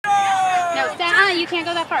you can't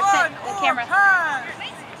go that far. Sit, the camera.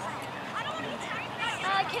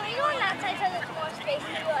 Can we go on that side so there's more space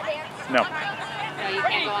to do a dance? No. No, you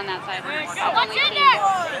can't go on that side. What's in there?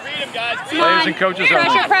 Players and coaches only.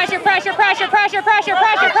 Pressure, pressure, pressure, pressure, pressure, pressure,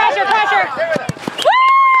 pressure, pressure, pressure.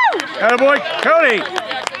 Woo! Attaboy, Cody.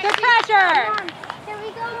 Good pressure. Can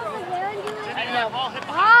we go over there and do it? No.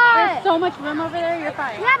 There's so much room over there, you're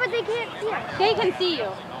fine. Yeah, but they can't see us. They can see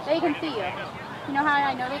you. They can see you. You know how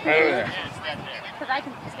I know they can see you? Because they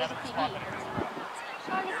can see me.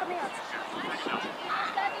 Charlie, come here.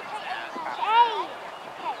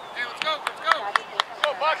 Hey, let's go. Go,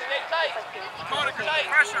 Bucks, stay tight. Cody, tight.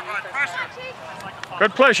 Pressure, bud, pressure.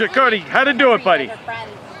 Good pleasure, Cody. How'd it do it, buddy?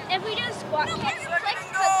 If we do a squat kick, like, because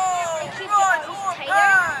it keeps it always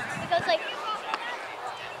tighter, because, like,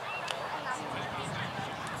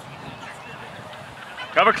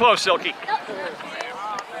 Cover close, Silky. watch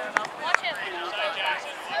it.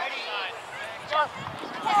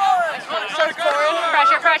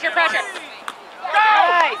 Pressure, pressure, pressure.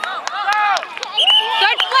 Nice.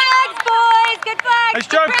 Good flags, boys. Good flags. Nice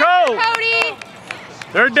job, Good pressure, Cole. Cody.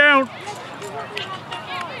 Third down.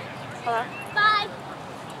 Hello. Bye.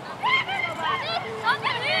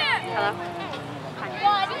 Hello.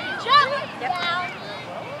 Jump down.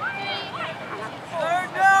 Third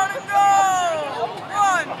down and go.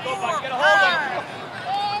 Run. And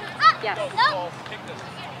up. Yes. Nope.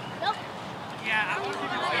 Nope.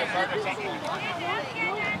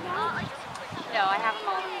 No, I have them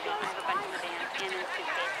all. I have a bunch in the van and in the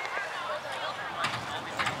suitcase.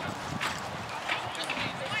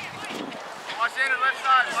 Watch in and left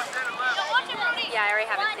side. Watch in and left. Watch it, Rudy. Yeah, I already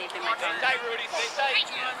have it saved in my phone. Stay tight, Rudy. Stay tight.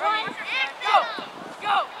 Run. Go.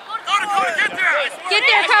 Go. Cody, get there. Get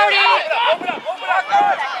there, Cody. Open up.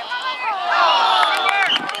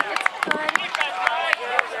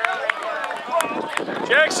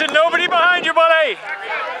 Jackson, nobody behind you, buddy.